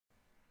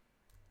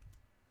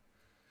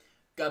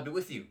God be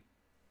with you.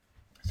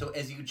 So,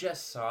 as you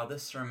just saw,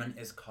 this sermon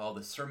is called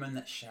The Sermon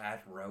That Shad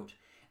Wrote,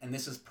 and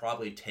this is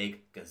probably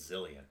take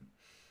gazillion.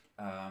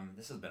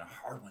 This has been a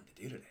hard one to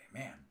do today,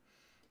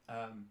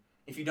 man.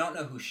 If you don't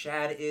know who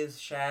Shad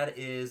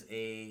is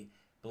a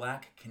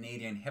black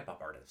Canadian hip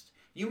hop artist.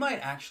 You might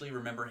actually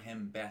remember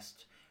him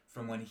best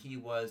from when he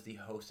was the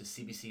host of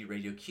CBC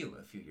Radio Q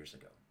a few years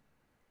ago.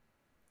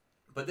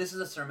 But this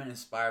is a sermon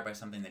inspired by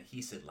something that he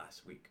said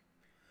last week.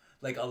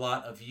 Like a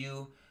lot of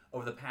you,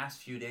 over the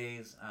past few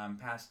days,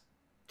 past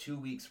 2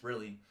 weeks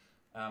really,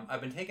 I've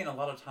been taking a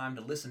lot of time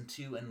to listen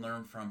to and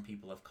learn from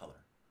people of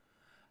color.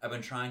 I've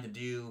been trying to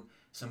do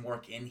some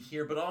work in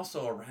here, but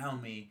also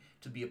around me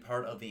to be a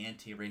part of the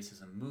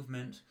anti-racism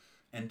movement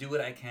and do what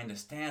I can to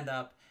stand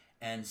up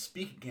and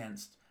speak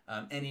against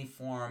any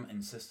form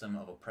and system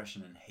of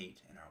oppression and hate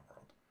in our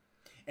world.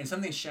 And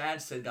something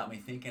Shad said got me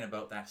thinking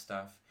about that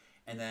stuff.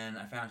 And then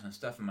I found some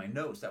stuff in my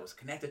notes that was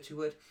connected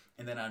to it.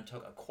 And then I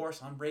took a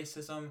course on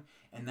racism,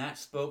 and that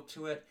spoke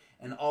to it.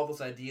 And all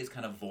those ideas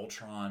kind of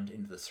Voltroned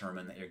into the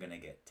sermon that you're going to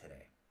get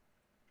today.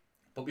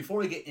 But before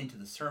we get into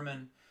the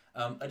sermon,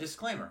 a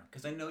disclaimer,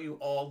 because I know you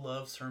all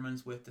love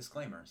sermons with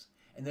disclaimers.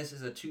 And this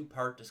is a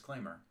two-part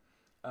disclaimer.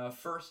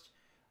 First,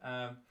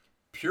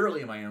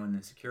 purely my own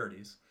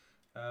insecurities,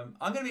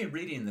 I'm going to be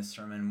reading this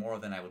sermon more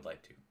than I would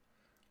like to.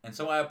 And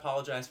so I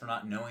apologize for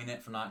not knowing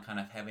it, for not kind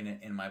of having it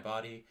in my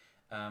body.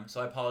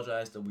 So I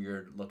apologize the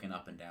weird looking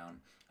up and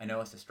down. I know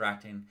it's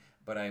distracting,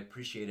 but I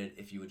appreciate it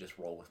if you would just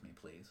roll with me,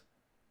 please.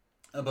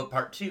 But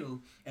part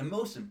two, and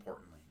most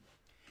importantly,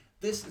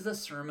 this is a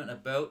sermon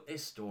about a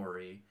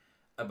story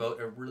about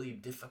a really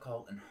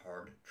difficult and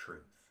hard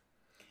truth.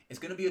 It's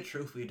going to be a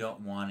truth we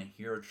don't want to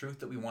hear, a truth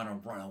that we want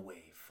to run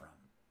away from.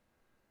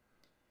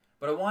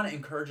 But I want to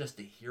encourage us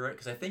to hear it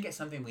because I think it's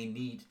something we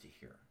need to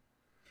hear.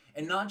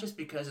 And not just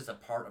because it's a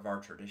part of our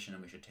tradition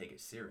and we should take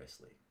it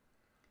seriously,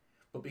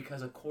 but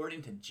because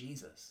according to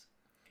Jesus,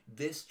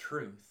 this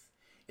truth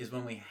is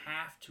one we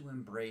have to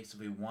embrace if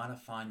we want to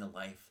find the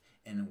life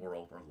in the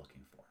world we're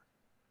looking for.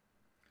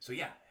 So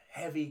yeah,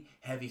 heavy,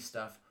 heavy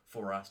stuff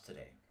for us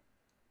today.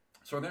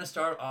 So we're going to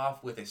start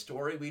off with a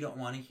story we don't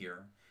want to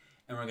hear,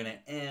 and we're going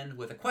to end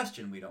with a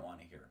question we don't want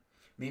to hear.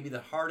 Maybe the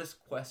hardest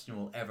question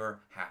we'll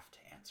ever have to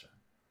answer.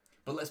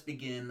 But let's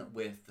begin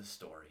with the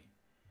story.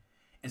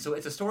 And so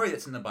it's a story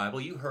that's in the Bible.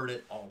 You heard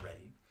it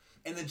already.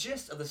 And the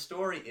gist of the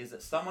story is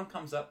that someone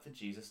comes up to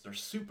Jesus, they're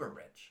super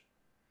rich,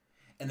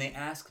 and they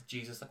ask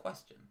Jesus a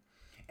question.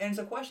 And it's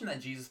a question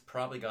that Jesus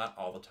probably got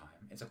all the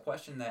time. It's a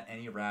question that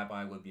any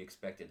rabbi would be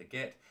expected to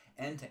get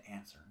and to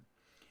answer.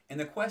 And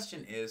the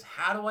question is,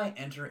 how do I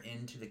enter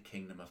into the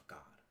kingdom of God?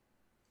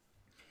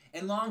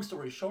 And long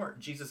story short,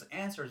 Jesus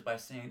answers by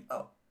saying,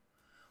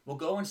 well,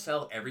 go and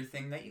sell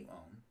everything that you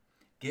own,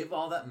 give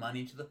all that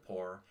money to the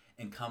poor,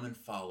 and come and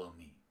follow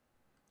me.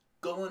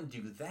 Go and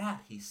do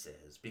that, he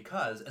says,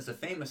 because, as a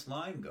famous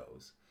line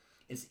goes,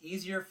 it's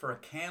easier for a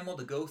camel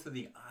to go through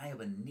the eye of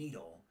a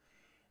needle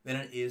than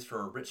it is for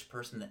a rich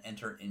person to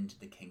enter into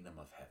the kingdom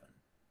of heaven.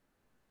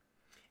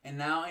 And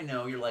now I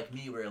know you're like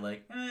me, where you're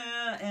like,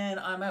 and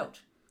I'm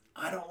out.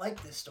 I don't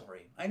like this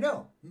story. I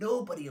know,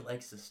 nobody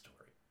likes this story.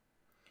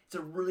 It's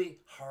a really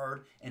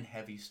hard and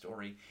heavy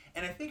story.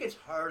 And I think it's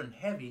hard and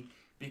heavy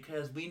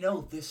because we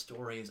know this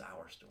story is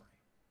our story.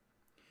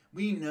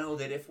 We know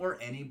that if we're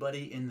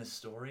anybody in the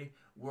story,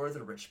 we're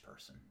the rich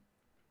person.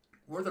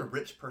 We're the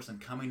rich person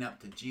coming up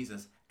to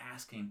Jesus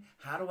asking,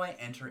 how do I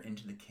enter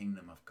into the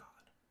kingdom of God?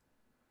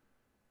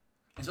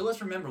 And so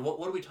let's remember,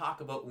 what do we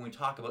talk about when we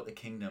talk about the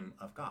kingdom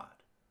of God?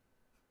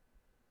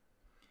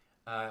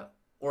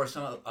 Or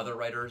some other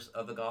writers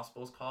of the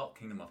Gospels call it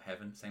kingdom of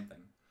heaven, same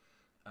thing.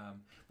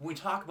 When we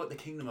talk about the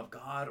kingdom of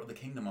God or the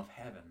kingdom of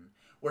heaven,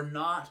 we're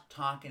not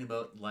talking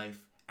about life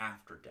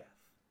after death.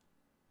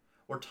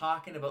 We're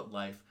talking about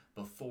life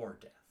before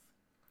death.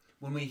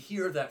 When we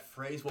hear that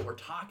phrase, what we're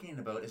talking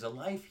about is a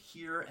life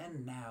here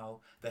and now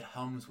that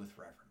hums with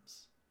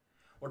reverence.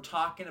 We're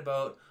talking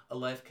about a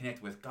life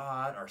connected with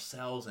God,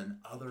 ourselves, and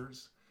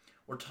others.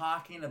 We're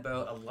talking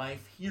about a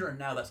life here and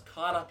now that's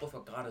caught up with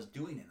what God is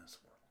doing in this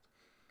world.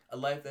 A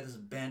life that is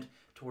bent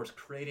towards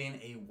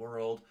creating a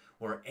world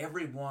where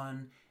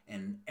everyone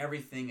and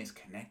everything is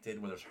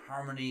connected, where there's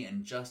harmony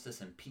and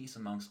justice and peace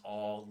amongst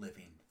all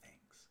living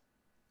things.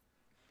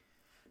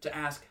 To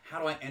ask,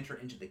 how do I enter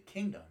into the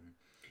kingdom,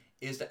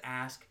 is to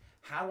ask,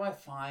 how do I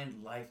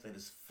find life that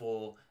is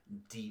full,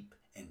 deep,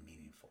 and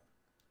meaningful?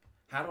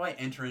 How do I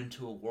enter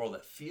into a world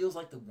that feels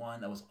like the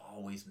one that was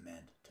always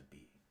meant to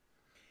be?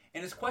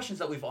 And it's questions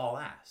that we've all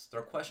asked. There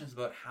are questions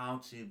about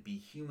how to be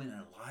human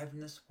and alive in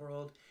this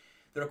world.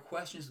 There are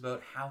questions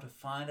about how to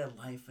find a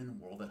life in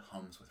a world that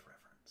hums with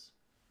reverence.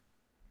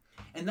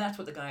 And that's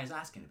what the guy is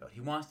asking about.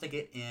 He wants to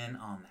get in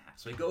on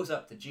that. So he goes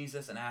up to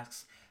Jesus and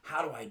asks,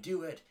 how do I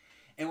do it?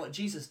 And what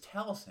Jesus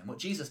tells him, what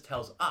Jesus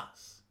tells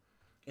us,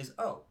 is,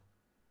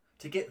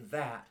 to get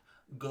that,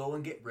 go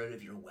and get rid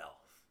of your wealth.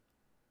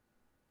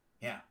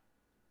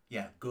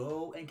 Yeah,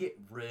 go and get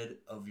rid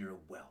of your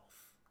wealth.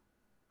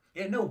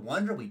 Yeah, no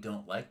wonder we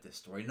don't like this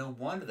story. No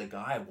wonder the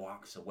guy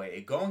walks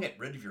away. Go and get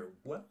rid of your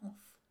wealth.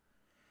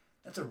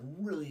 That's a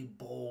really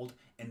bold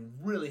and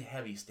really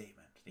heavy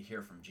statement to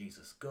hear from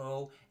Jesus.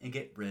 Go and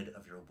get rid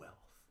of your wealth.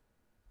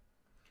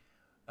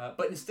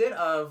 But instead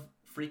of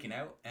freaking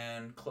out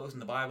and closing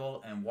the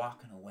Bible and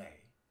walking away,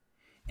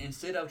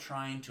 instead of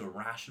trying to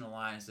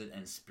rationalize it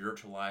and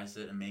spiritualize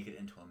it and make it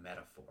into a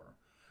metaphor,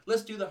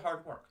 let's do the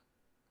hard work.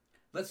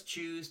 Let's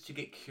choose to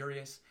get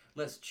curious.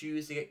 Let's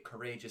choose to get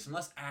courageous. And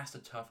let's ask the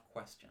tough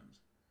questions.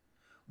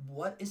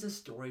 What is the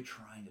story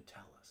trying to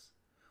tell us?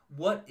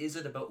 What is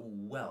it about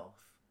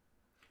wealth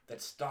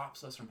that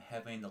stops us from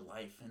having the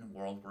life and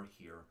world we're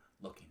here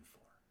looking for?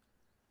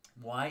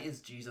 Why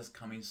is Jesus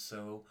coming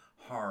so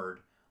hard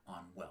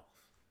on wealth?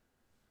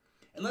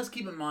 And let's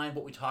keep in mind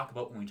what we talk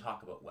about when we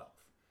talk about wealth.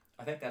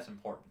 I think that's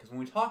important because when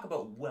we talk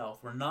about wealth,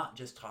 we're not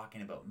just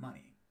talking about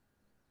money.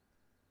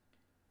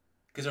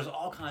 Because there's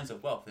all kinds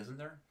of wealth, isn't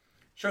there?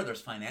 Sure,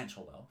 there's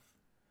financial wealth,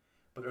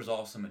 but there's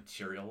also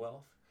material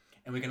wealth.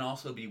 And we can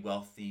also be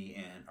wealthy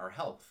in our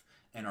health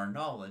and our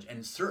knowledge,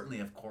 and certainly,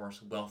 of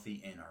course,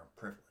 wealthy in our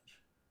privilege.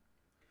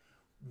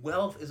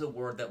 Wealth is a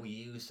word that we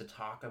use to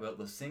talk about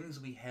the things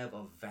we have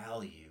of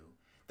value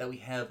that we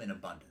have in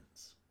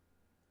abundance.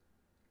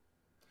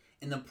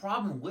 And the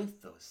problem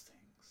with those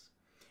things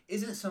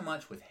isn't so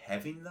much with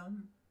having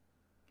them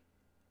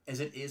as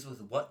it is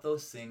with what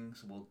those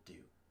things will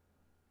do.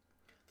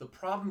 The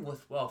problem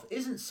with wealth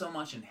isn't so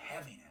much in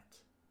having it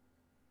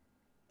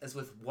as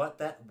with what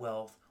that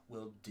wealth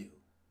will do.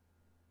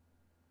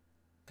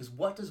 Because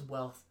what does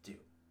wealth do?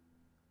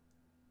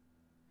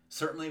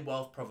 Certainly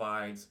wealth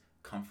provides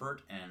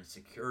comfort and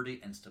security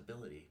and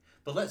stability.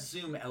 But let's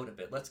zoom out a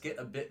bit. Let's get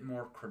a bit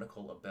more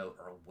critical about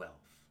our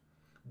wealth.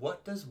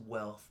 What does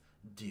wealth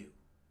do?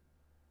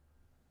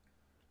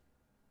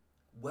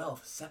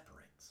 Wealth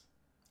separates.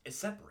 It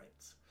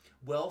separates.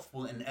 Wealth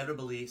will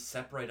inevitably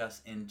separate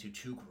us into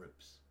two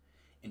groups,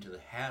 into the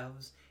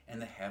haves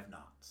and the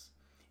have-nots.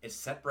 It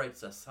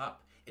separates us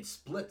up. It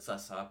splits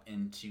us up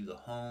into the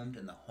homed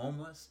and the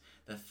homeless,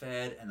 the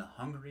fed and the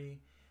hungry,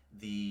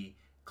 the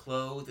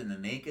clothed and the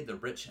naked, the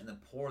rich and the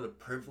poor, the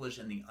privileged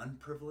and the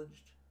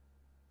unprivileged.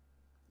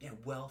 Yeah,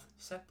 wealth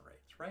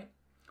separates, right?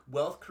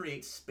 Wealth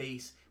creates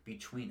space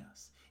between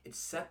us. It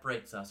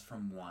separates us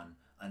from one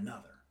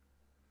another.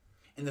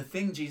 And the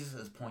thing Jesus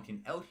is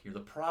pointing out here, the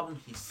problem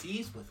he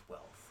sees with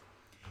wealth,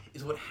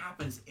 is what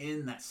happens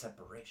in that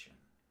separation,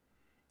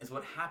 is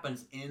what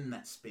happens in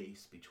that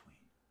space between.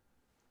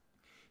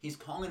 He's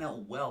calling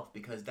out wealth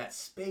because that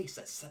space,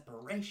 that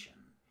separation,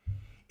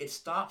 it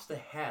stops the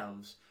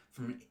haves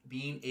from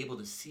being able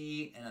to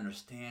see and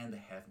understand the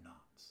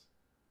have-nots.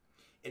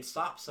 It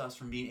stops us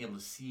from being able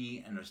to see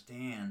and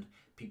understand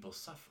people's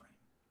suffering.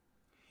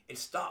 It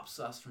stops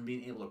us from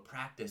being able to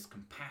practice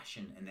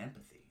compassion and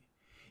empathy.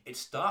 It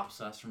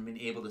stops us from being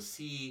able to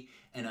see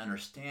and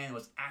understand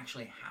what's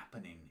actually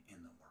happening in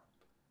the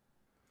world.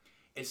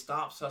 It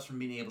stops us from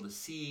being able to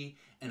see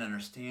and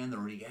understand the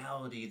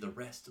reality the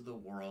rest of the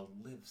world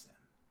lives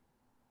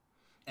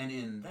in. And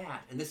in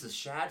that, and this is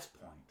Shad's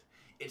point,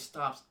 it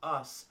stops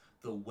us,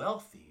 the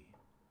wealthy,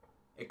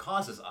 it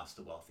causes us,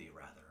 the wealthy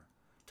rather,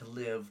 to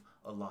live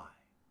a lie.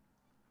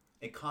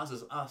 It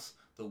causes us,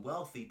 the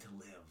wealthy, to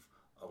live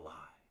a lie.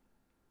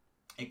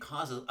 It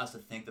causes us to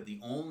think that the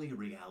only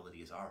reality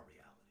is our reality.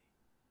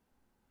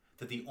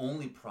 That the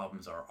only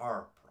problems are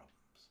our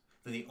problems.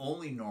 That the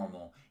only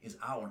normal is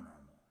our normal.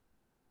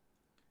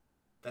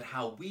 That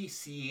how we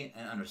see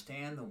and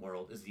understand the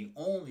world is the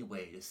only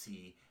way to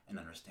see and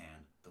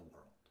understand the world.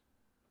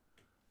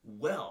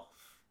 Wealth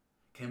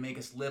can make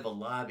us live a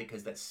lie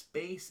because that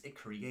space it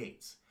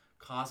creates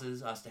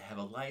causes us to have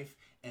a life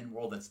and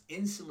world that's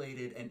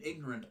insulated and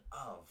ignorant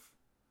of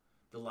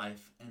the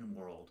life and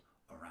world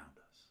around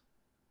us.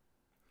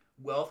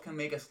 Wealth can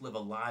make us live a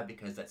lie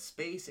because that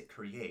space it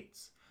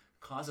creates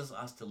causes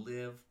us to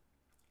live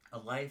a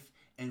life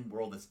and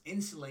world that's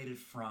insulated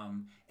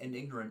from and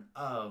ignorant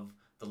of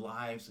the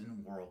lives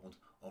and world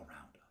around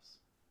us.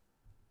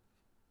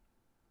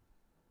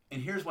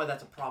 And here's why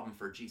that's a problem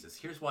for Jesus.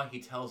 Here's why he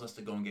tells us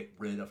to go and get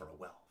rid of our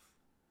wealth.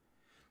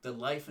 The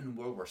life and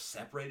world we're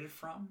separated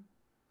from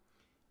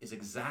is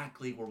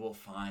exactly where we'll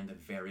find the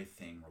very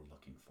thing we're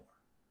looking for.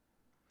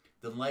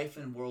 The life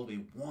and world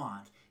we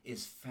want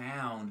is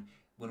found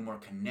when we're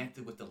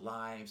connected with the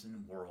lives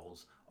and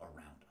worlds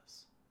around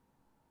us.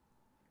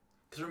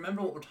 Because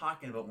remember what we're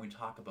talking about when we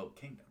talk about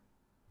kingdom.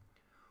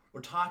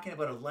 We're talking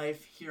about a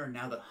life here and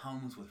now that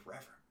hums with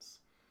reverence.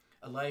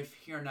 A life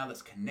here and now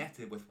that's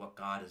connected with what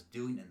God is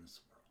doing in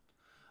this world.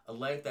 A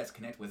life that's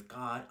connected with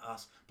God,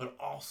 us, but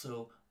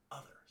also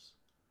others.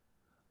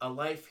 A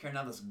life here and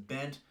now that's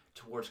bent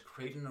towards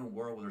creating a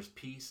world where there's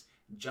peace,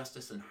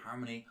 justice, and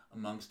harmony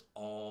amongst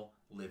all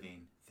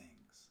living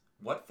things.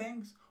 What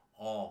things?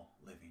 All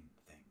living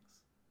things.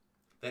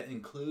 That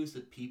includes the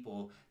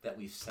people that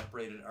we've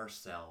separated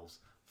ourselves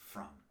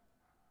from.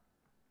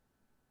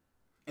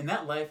 And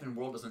that life and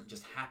world doesn't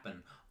just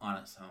happen on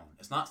its own.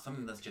 It's not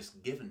something that's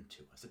just given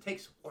to us. It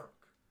takes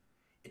work.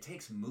 It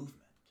takes movement.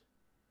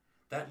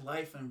 That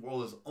life and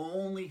world is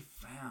only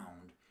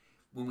found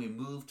when we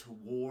move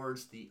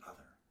towards the other.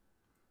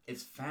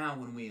 It's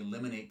found when we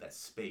eliminate that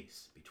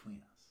space between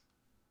us.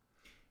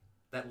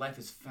 That life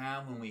is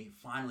found when we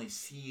finally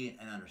see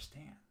and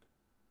understand.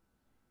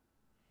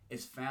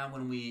 It's found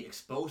when we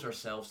expose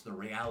ourselves to the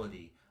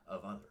reality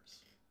of others.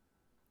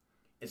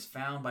 It's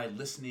found by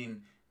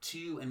listening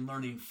to and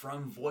learning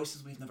from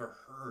voices we've never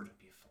heard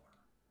before.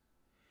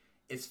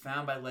 It's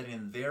found by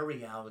letting their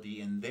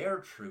reality and their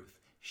truth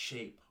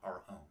shape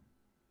our own.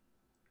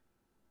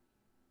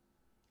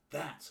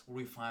 That's where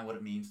we find what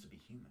it means to be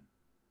human.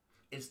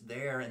 It's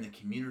there in the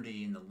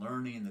community, in the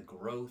learning, and the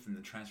growth, and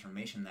the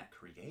transformation that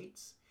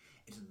creates.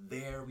 It's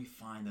there we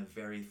find the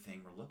very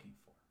thing we're looking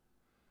for.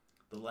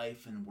 The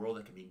life and world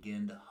that can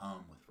begin to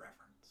hum with reverence.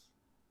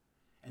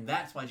 And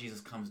that's why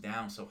Jesus comes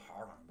down so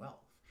hard on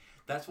wealth.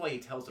 That's why he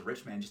tells the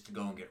rich man just to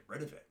go and get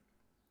rid of it.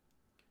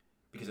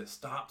 Because it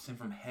stops him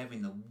from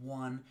having the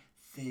one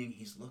thing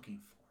he's looking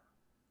for.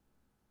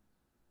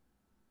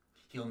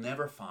 We'll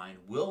never find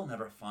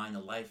the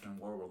life and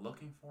world we're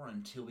looking for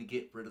until we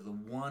get rid of the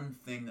one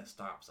thing that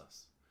stops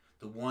us.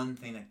 The one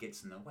thing that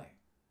gets in the way.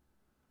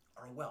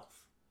 Our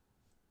wealth.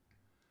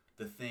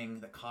 The thing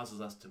that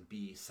causes us to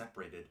be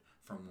separated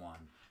from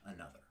one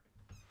another.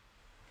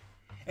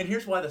 And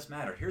here's why this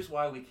matters. Here's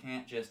why we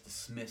can't just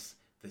dismiss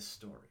this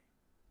story.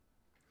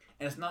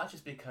 And it's not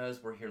just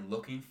because we're here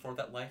looking for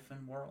that life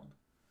and world,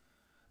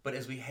 but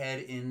as we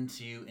head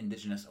into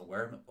Indigenous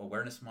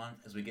Awareness Month,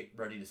 as we get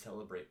ready to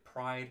celebrate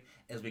Pride,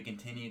 as we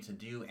continue to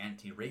do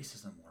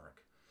anti-racism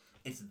work,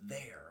 it's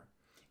there,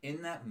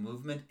 in that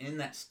movement, in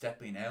that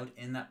stepping out,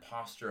 in that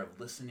posture of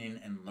listening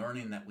and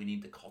learning that we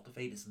need to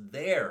cultivate, it's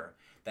there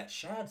that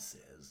Shad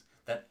says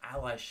that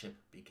allyship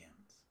begins.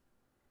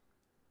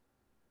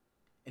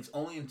 It's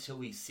only until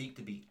we seek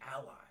to be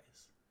allies,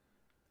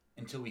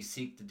 until we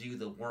seek to do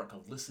the work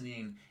of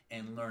listening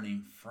and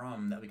learning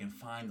from, that we can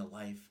find the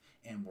life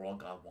and world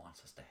God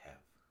wants us to have.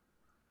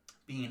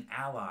 Being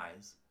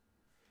allies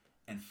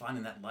and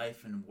finding that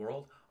life and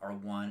world are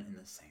one and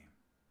the same.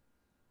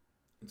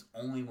 It's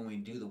only when we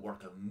do the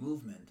work of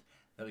movement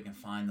that we can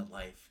find the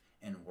life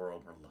and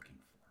world we're looking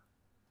for.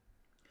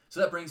 So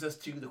that brings us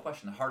to the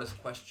question, the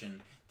hardest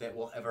question that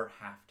we'll ever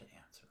have to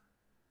answer.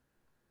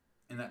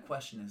 And that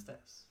question is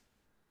this: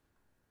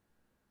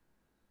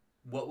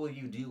 what will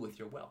you do with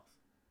your wealth?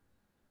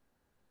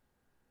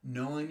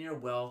 Knowing your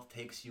wealth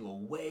takes you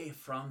away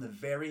from the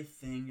very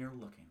thing you're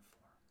looking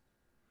for.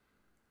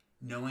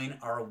 Knowing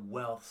our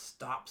wealth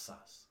stops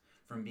us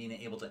from being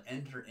able to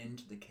enter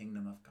into the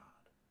kingdom of God.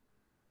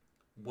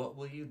 What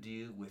will you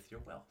do with your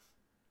wealth?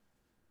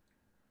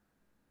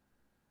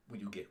 Will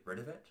you get rid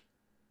of it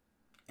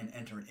and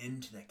enter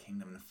into that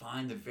kingdom and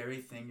find the very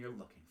thing you're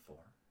looking for?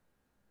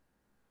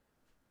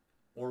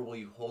 Or will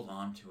you hold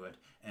on to it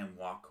and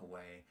walk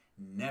away,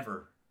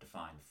 never to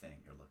find the thing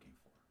you're looking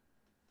for?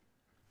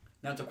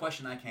 Now, it's a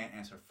question I can't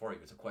answer for you.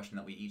 It's a question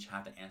that we each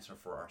have to answer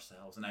for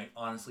ourselves. And I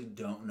honestly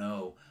don't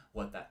know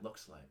what that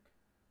looks like.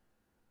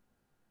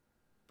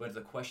 But it's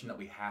a question that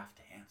we have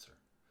to answer.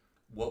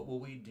 What will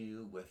we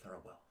do with our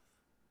wealth?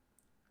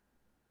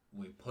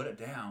 Will we put it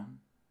down,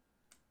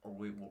 or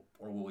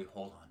will we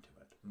hold on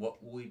to it?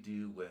 What will we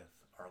do with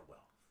our wealth?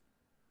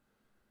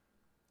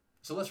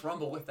 So let's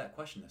rumble with that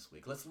question this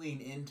week. Let's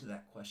lean into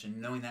that question,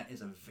 knowing that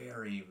is a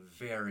very,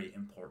 very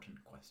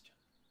important question.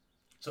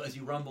 So as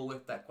you rumble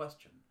with that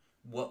question,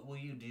 what will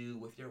you do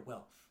with your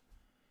wealth?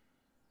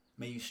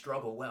 May you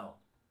struggle well,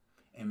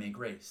 and may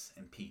grace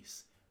and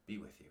peace be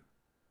with you.